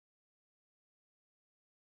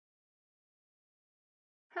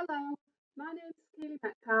Hello, my name is Keely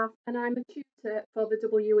Metcalf and I'm a tutor for the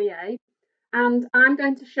WEA, and I'm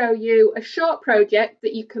going to show you a short project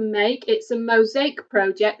that you can make. It's a mosaic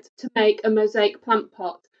project to make a mosaic plant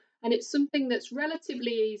pot, and it's something that's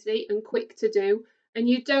relatively easy and quick to do, and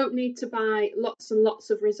you don't need to buy lots and lots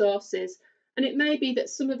of resources. And it may be that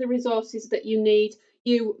some of the resources that you need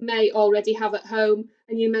you may already have at home,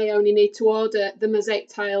 and you may only need to order the mosaic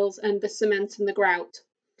tiles and the cement and the grout.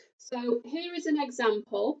 So here is an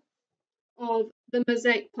example of the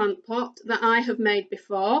mosaic plant pot that I have made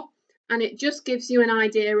before, and it just gives you an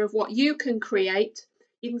idea of what you can create.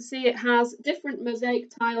 You can see it has different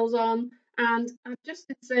mosaic tiles on, and I've just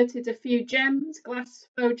inserted a few gems, glass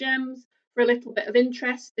faux gems, for a little bit of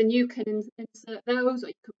interest, and you can insert those, or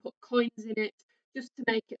you can put coins in it just to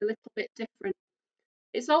make it a little bit different.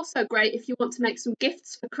 It's also great if you want to make some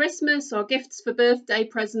gifts for Christmas or gifts for birthday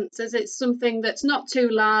presents, as it's something that's not too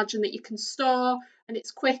large and that you can store, and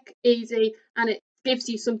it's quick, easy, and it gives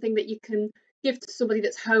you something that you can give to somebody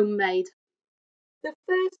that's homemade. The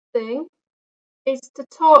first thing is to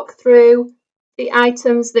talk through the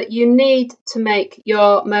items that you need to make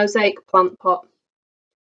your mosaic plant pot.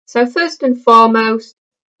 So first and foremost,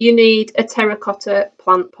 you need a terracotta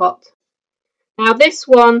plant pot. Now this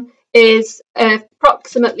one is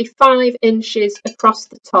approximately 5 inches across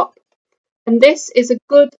the top, and this is a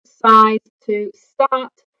good size to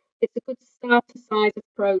start. It's a good starter size of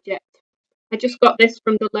project. I just got this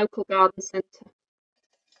from the local garden centre.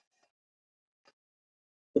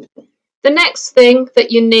 The next thing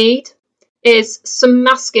that you need is some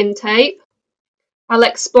masking tape. I'll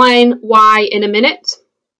explain why in a minute.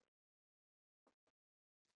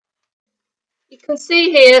 You can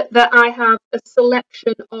see here that I have a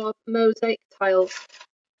selection of mosaic tiles.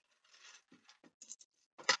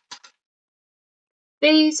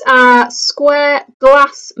 These are square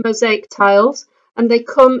glass mosaic tiles, and they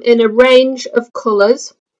come in a range of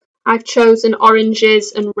colours. I've chosen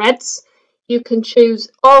oranges and reds. You can choose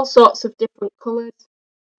all sorts of different colours.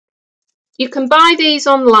 You can buy these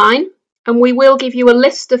online, and we will give you a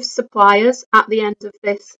list of suppliers at the end of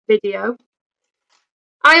this video.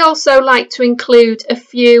 I also like to include a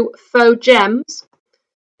few faux gems,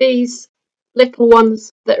 these little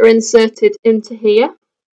ones that are inserted into here,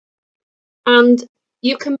 and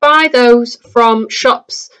you can buy those from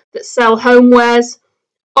shops that sell homewares,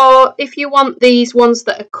 or if you want these ones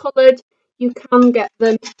that are coloured, you can get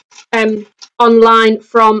them online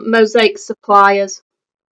from mosaic suppliers.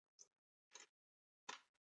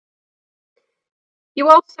 You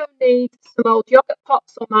also need some old yogurt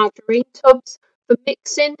pots or margarine tubs for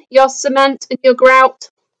mixing your cement and your grout.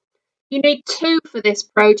 You need 2 for this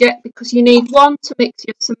project because you need 1 to mix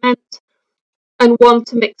your cement and 1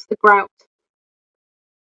 to mix the grout.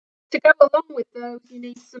 To go along with those, you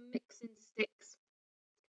need some mixing sticks.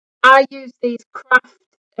 I use these craft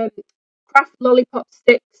lollipop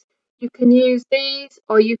sticks. You can use these,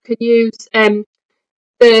 or you can use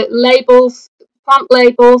the labels, plant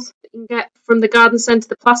labels that you can get from the garden centre,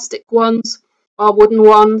 the plastic ones or wooden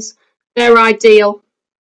ones. They're ideal.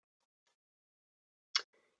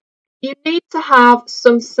 You need to have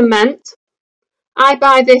some cement. I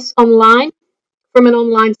buy this online from an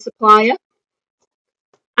online supplier,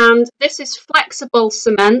 and this is flexible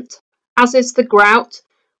cement, as is the grout,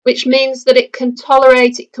 which means that it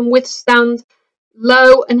can withstand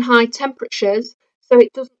low and high temperatures, so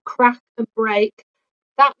it doesn't crack and break.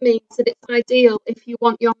 That means that it's ideal if you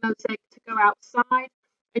want your mosaic to go outside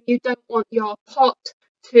and you don't want your pot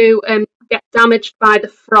to get damaged by the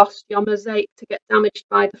frost, your mosaic to get damaged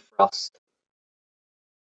by the frost.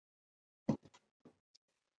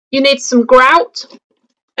 You need some grout,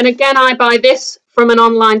 and again I buy this from an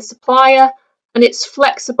online supplier, and it's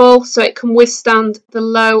flexible so it can withstand the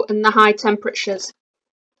low and the high temperatures.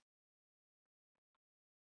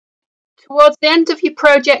 Towards the end of your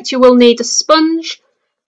project you will need a sponge.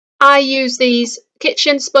 I use these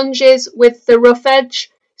kitchen sponges with the rough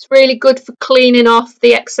edge. It's really good for cleaning off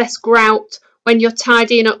the excess grout when you're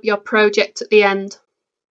tidying up your project at the end.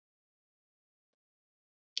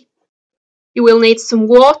 You will need some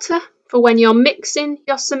water for when you're mixing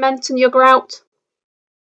your cement and your grout.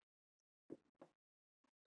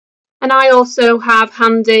 And I also have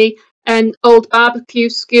handy an old barbecue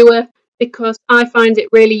skewer because I find it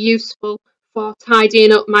really useful for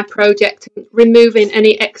tidying up my project and removing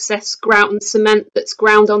any excess grout and cement that's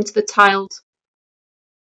ground onto the tiles.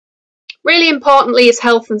 Really importantly is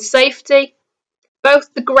health and safety.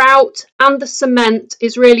 Both the grout and the cement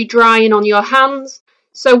is really drying on your hands,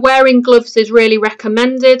 so wearing gloves is really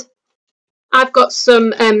recommended. I've got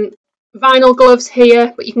some vinyl gloves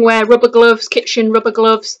here, but you can wear rubber gloves, kitchen rubber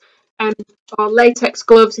gloves, or latex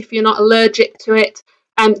gloves if you're not allergic to it,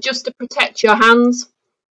 just to protect your hands.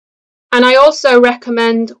 And I also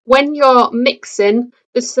recommend when you're mixing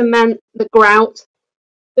the cement, the grout,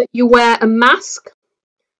 that you wear a mask.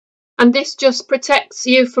 And this just protects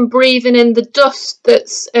you from breathing in the dust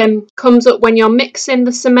that comes up when you're mixing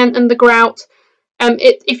the cement and the grout.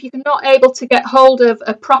 If you're not able to get hold of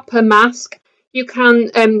a proper mask, you can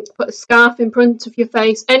put a scarf in front of your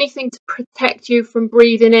face, anything to protect you from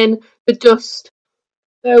breathing in the dust.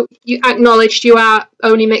 So you acknowledged you are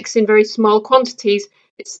only mixing very small quantities,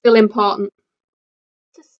 it's still important.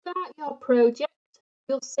 To start your project,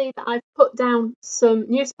 you'll see that I've put down some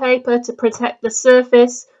newspaper to protect the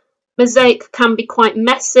surface. Mosaic can be quite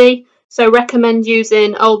messy, so recommend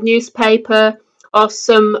using old newspaper or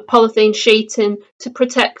some polythene sheeting to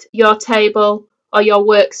protect your table or your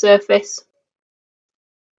work surface.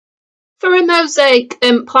 For a mosaic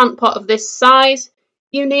plant pot of this size,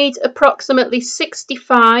 you need approximately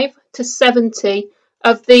 65 to 70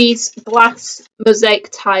 of these glass mosaic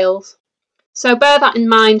tiles. So bear that in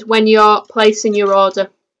mind when you're placing your order.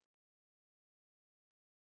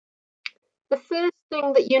 The first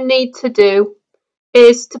thing that you need to do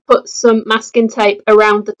is to put some masking tape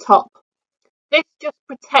around the top. This just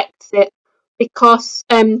protects it because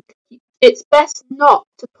it's best not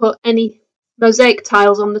to put any mosaic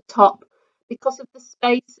tiles on the top. Because of the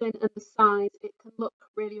spacing and the size, it can look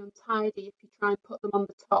really untidy if you try and put them on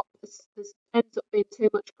the top. There ends up being too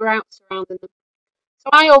much grout surrounding them. So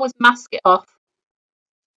I always mask it off.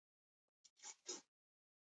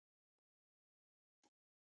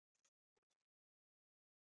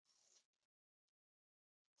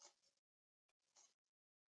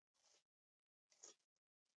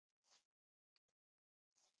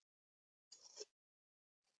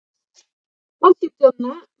 Once you've done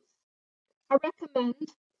that, I recommend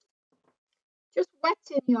just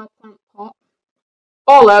wetting your plant pot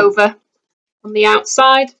all over on the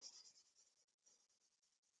outside.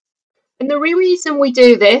 And the reason we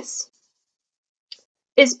do this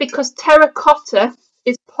is because terracotta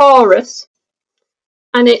is porous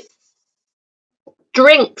and it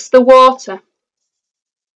drinks the water.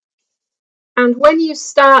 And when you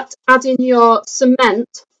start adding your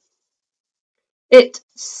cement, it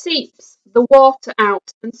seeps the water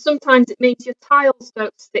out, and sometimes it means your tiles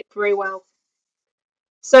don't stick very well.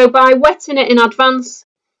 So by wetting it in advance,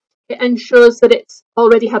 it ensures that it's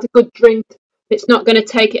already had a good drink. It's not going to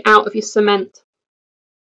take it out of your cement.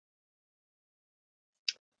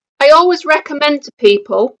 I always recommend to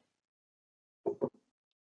people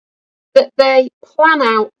that they plan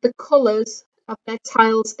out the colours of their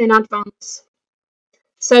tiles in advance.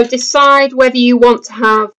 So decide whether you want to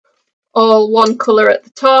have all one colour at the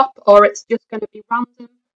top or it's just going to be random,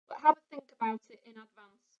 but have a think about it in advance.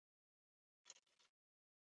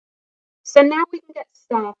 So now we can get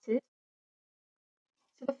started.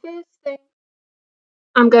 So the first thing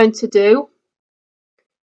I'm going to do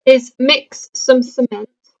is mix some cement.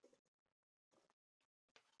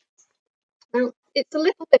 Now it's a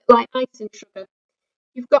little bit like icing sugar.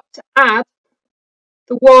 You've got to add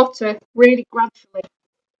the water really gradually.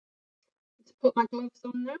 To put my gloves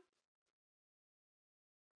on now.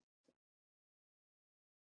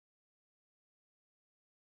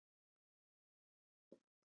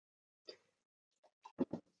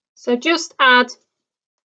 So just add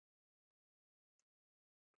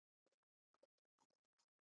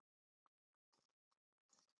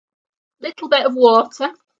a little bit of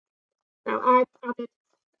water. Now I've added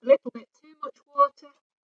a little bit too much water.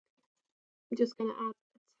 I'm just going to add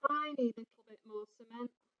a tiny little bit more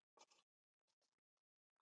cement.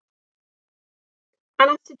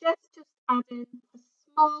 And I suggest just adding a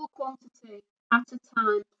small quantity at a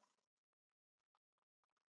time.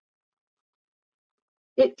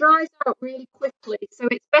 It dries out really quickly, so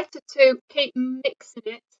it's better to keep mixing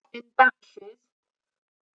it in batches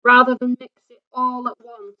rather than mix it all at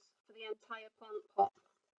once for the entire plant pot.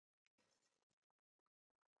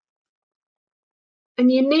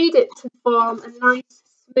 And you need it to form a nice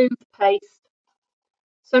smooth paste.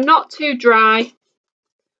 So not too dry,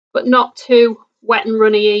 but not too wet and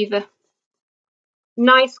runny either.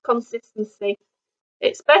 Nice consistency.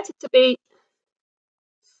 It's better to be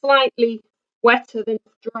slightly wetter than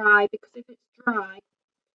dry, because if it's dry,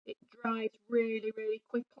 it dries really, really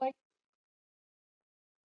quickly.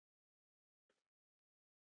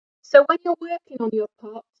 So when you're working on your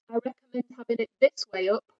pot, I recommend having it this way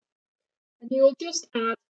up, and you'll just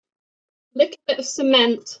add a little bit of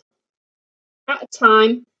cement at a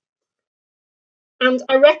time. And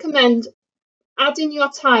I recommend adding your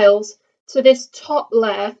tiles to this top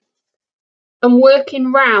layer and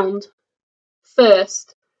working round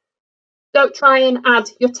first. Don't try and add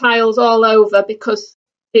your tiles all over because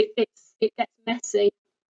it gets messy.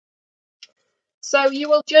 So you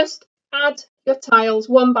will just add your tiles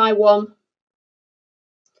one by one.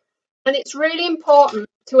 And it's really important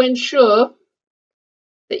to ensure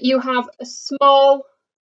that you have a small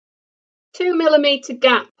 2mm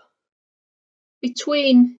gap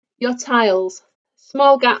between your tiles.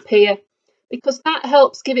 Small gap here, because that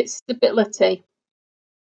helps give it stability.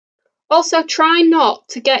 Also, try not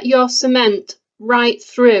to get your cement right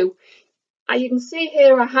through. As you can see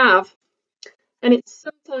here, I have, and it's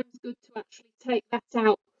sometimes good to actually take that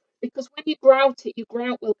out, because when you grout it, your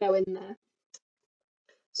grout will go in there.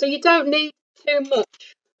 So you don't need too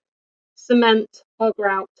much cement or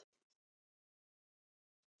grout.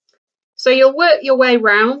 So you'll work your way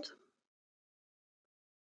round.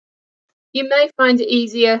 You may find it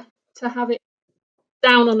easier to have it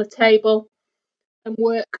down on a table and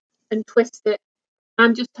work and twist it.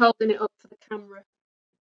 I'm just holding it up for the camera.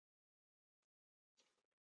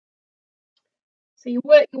 So you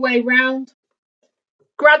work your way round,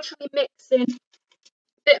 gradually mixing a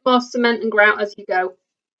bit more cement and grout as you go.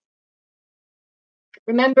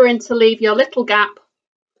 Remembering to leave your little gap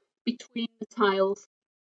between the tiles.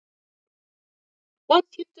 Once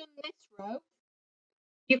you've done this row,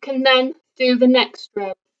 you can then do the next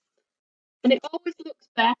row. And it always looks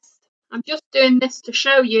best. I'm just doing this to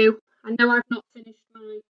show you. I know I've not finished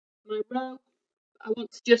my row. I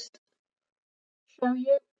want to just show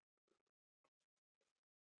you.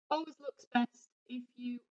 Always looks best if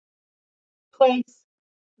you place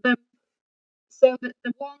them so that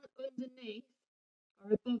the one underneath,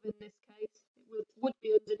 or above in this case, it would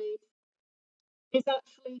be underneath, is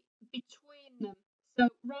actually between them. So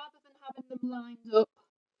rather than having them lined up,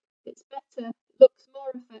 it's better, it looks more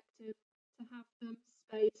effective to have them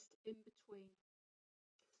spaced in between.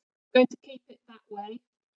 I'm going to keep it that way,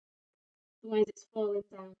 otherwise it's falling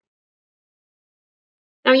down.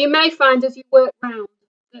 Now you may find as you work round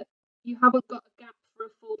that you haven't got a gap for a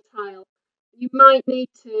full tile. You might need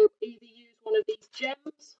to either use one of these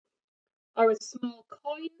gems or a small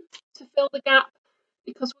coin to fill the gap,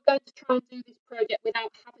 because we're going to try and do this project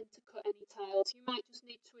without having to cut any tiles. You might just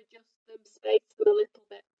need to adjust them, space them a little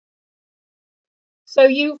bit. So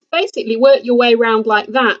you basically work your way around like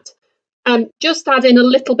that, just add in a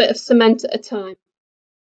little bit of cement at a time.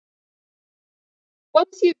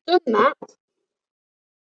 Once you've done that,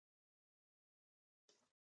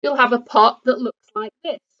 you'll have a pot that looks like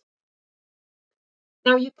this.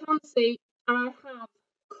 Now you can see I have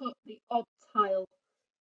cut the odd tile.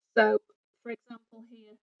 So, for example,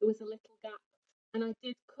 here there was a little gap, and I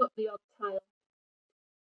did cut the odd tile.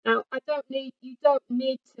 Now you don't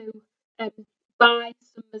need to buy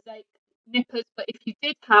some mosaic nippers, but if you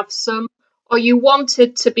did have some, or you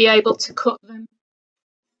wanted to be able to cut them,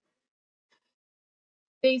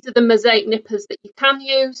 these are the mosaic nippers that you can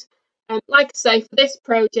use. Like I say, for this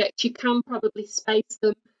project, you can probably space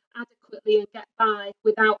them adequately and get by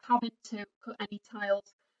without having to cut any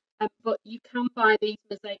tiles. But you can buy these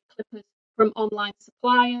mosaic clippers from online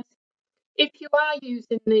suppliers. If you are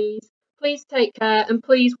using these, please take care and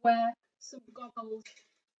please wear some goggles.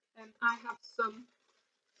 I have some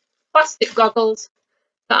plastic goggles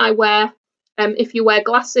that I wear. If you wear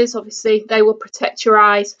glasses, obviously they will protect your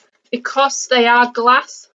eyes. Because they are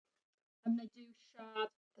glass and they do shard,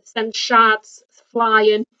 they send shards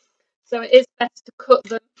flying. So it is best to cut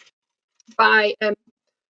them by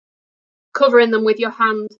covering them with your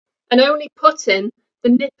hand and only putting the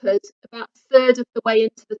nippers about a third of the way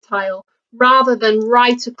into the tile, rather than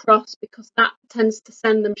right across, because that tends to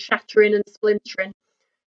send them shattering and splintering.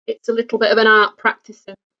 It's a little bit of an art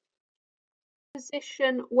practicing.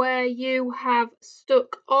 Position where you have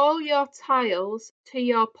stuck all your tiles to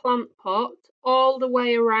your plant pot all the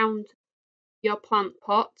way around your plant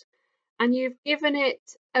pot, and you've given it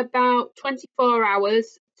about 24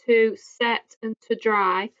 hours to set and to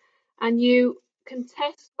dry, and you can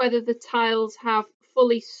test whether the tiles have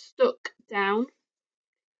fully stuck down.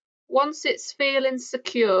 Once it's feeling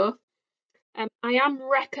secure, I am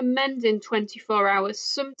recommending 24 hours.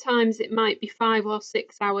 Sometimes it might be 5 or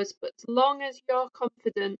 6 hours, but as long as you're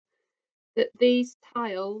confident that these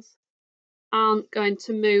tiles aren't going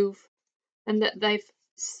to move and that they've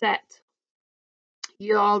set,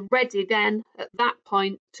 you're ready then at that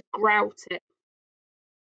point to grout it.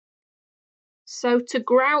 So to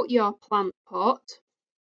grout your plant pot,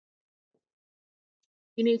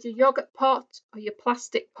 you need a yogurt pot or your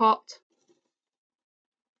plastic pot,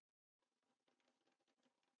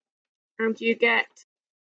 and you get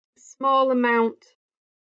a small amount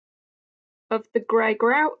of the grey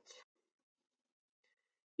grout.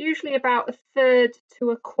 usually about 1/3 to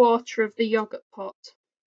 1/4 of the yogurt pot,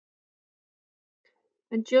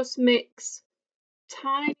 and just mix a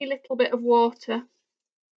tiny little bit of water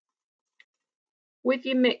with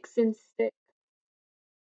your mixing stick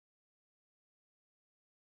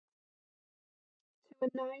to a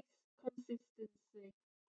nice consistency,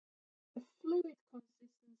 a fluid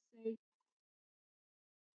consistency,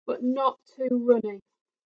 but not too runny.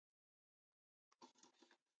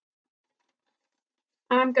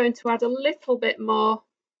 I'm going to add a little bit more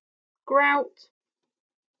grout,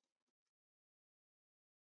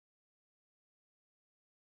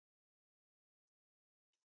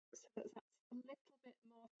 so that's a little bit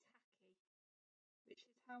more tacky, which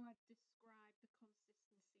is how I'd describe the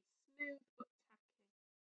consistency, smooth but tacky.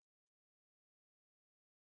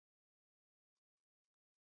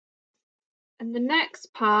 And the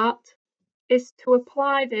next part is to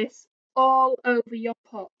apply this all over your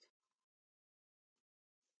pot.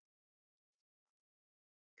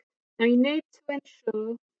 Now you need to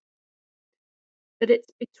ensure that it's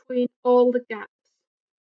between all the gaps.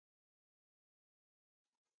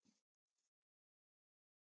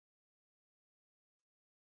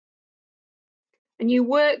 And you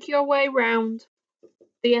work your way round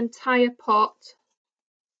the entire pot.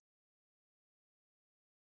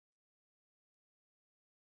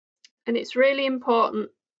 And it's really important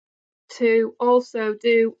to also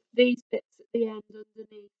do these bits at the end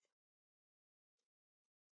underneath.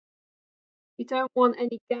 You don't want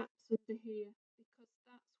any gaps under here, because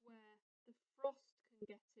that's where the frost can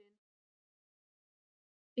get in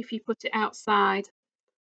if you put it outside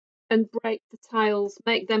and break the tiles,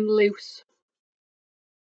 make them loose.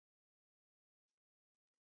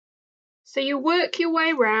 So you work your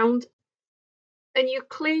way round and you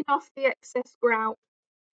clean off the excess grout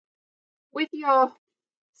with your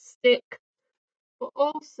stick, but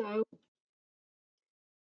also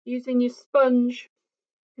using your sponge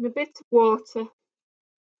and a bit of water,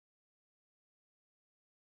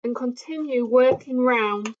 and continue working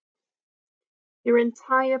round your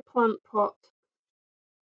entire plant pot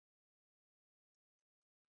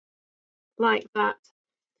like that.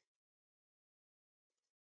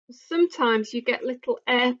 Sometimes you get little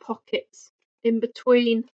air pockets in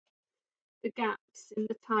between the gaps in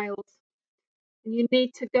the tiles, and you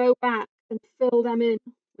need to go back and fill them in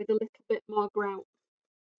with a little bit more grout.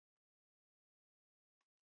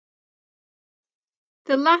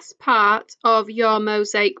 The last part of your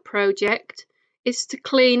mosaic project is to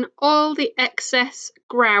clean all the excess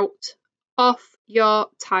grout off your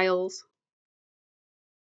tiles.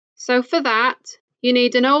 So for that, you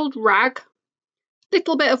need an old rag, a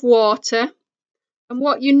little bit of water, and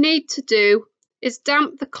what you need to do is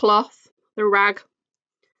damp the cloth, the rag,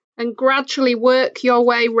 and gradually work your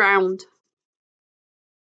way round,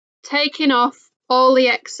 taking off all the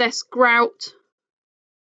excess grout.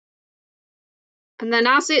 And then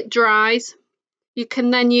as it dries, you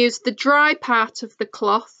can then use the dry part of the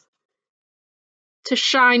cloth to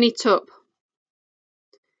shine it up.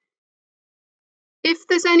 If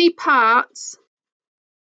there's any parts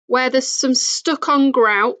where there's some stuck on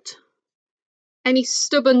grout, any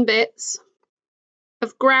stubborn bits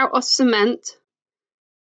of grout or cement,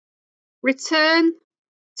 return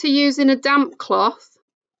to using a damp cloth,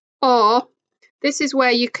 or this is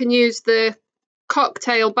where you can use the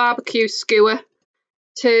cocktail barbecue skewer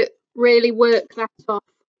to really work that off.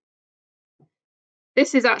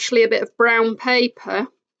 This is actually a bit of brown paper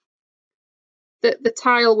that the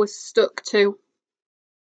tile was stuck to.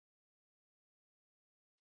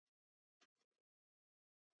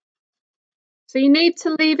 So you need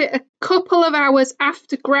to leave it a couple of hours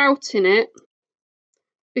after grouting it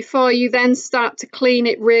before you then start to clean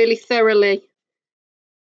it really thoroughly.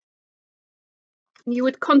 You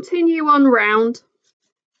would continue on round,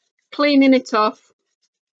 cleaning it off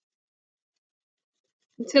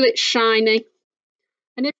until it's shiny.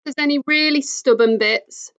 And if there's any really stubborn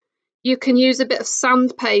bits, you can use a bit of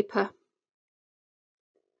sandpaper.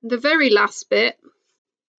 The very last bit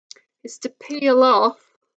is to peel off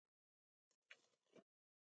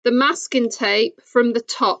the masking tape from the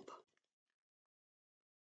top,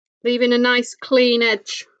 leaving a nice clean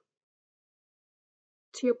edge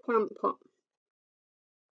to your plant pot.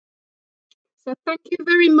 So thank you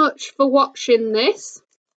very much for watching this.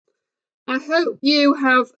 I hope you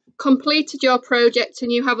have completed your project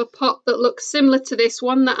and you have a pot that looks similar to this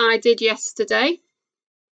one that I did yesterday.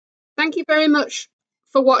 Thank you very much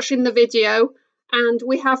for watching the video, and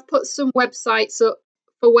we have put some websites up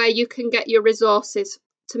for where you can get your resources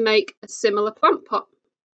to make a similar plant pot.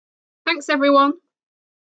 Thanks everyone.